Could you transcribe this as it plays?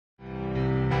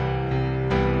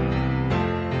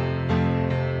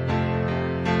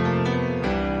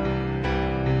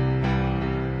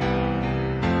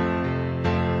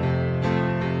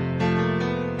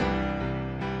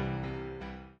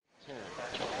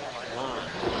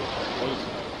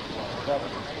Start.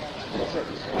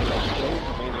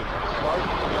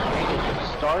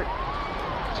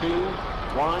 2,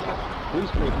 1.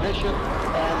 Booster ignition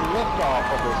and liftoff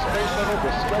of the Space Shuttle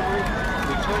Discovery,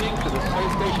 returning to the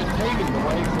space station, paving the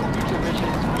way for future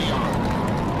missions beyond.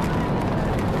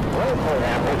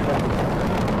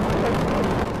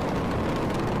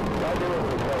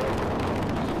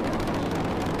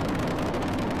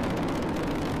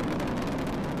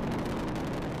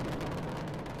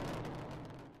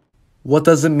 What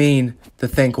does it mean to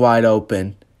think wide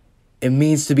open? It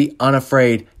means to be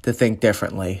unafraid to think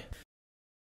differently.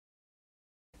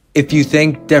 If you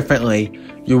think differently,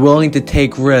 you're willing to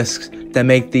take risks that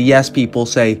make the yes people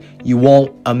say you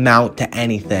won't amount to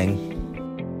anything.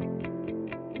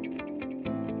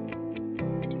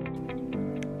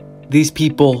 These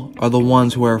people are the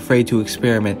ones who are afraid to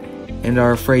experiment and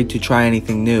are afraid to try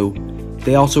anything new.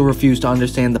 They also refuse to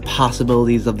understand the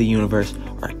possibilities of the universe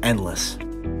are endless.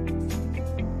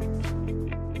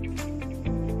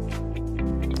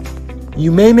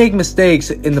 You may make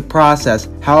mistakes in the process,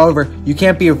 however, you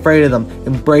can't be afraid of them.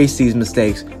 Embrace these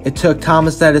mistakes. It took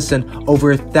Thomas Edison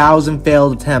over 1,000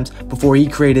 failed attempts before he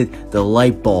created the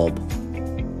light bulb.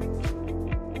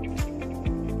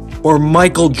 Or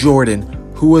Michael Jordan,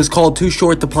 who was called too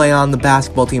short to play on the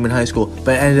basketball team in high school,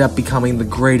 but ended up becoming the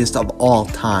greatest of all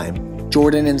time.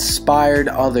 Jordan inspired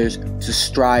others to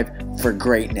strive for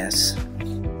greatness.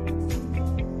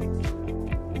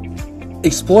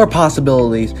 Explore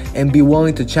possibilities and be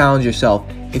willing to challenge yourself.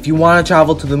 If you want to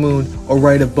travel to the moon or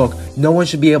write a book, no one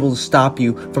should be able to stop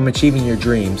you from achieving your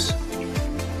dreams.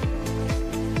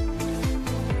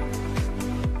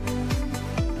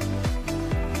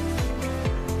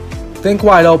 Think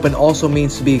wide open also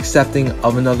means to be accepting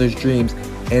of another's dreams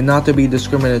and not to be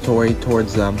discriminatory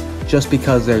towards them just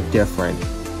because they're different.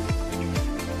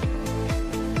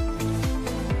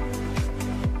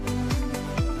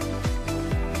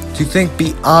 To think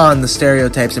beyond the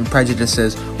stereotypes and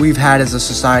prejudices we've had as a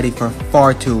society for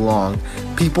far too long.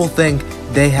 People think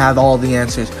they have all the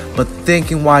answers, but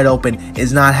thinking wide open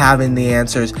is not having the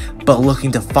answers, but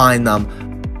looking to find them.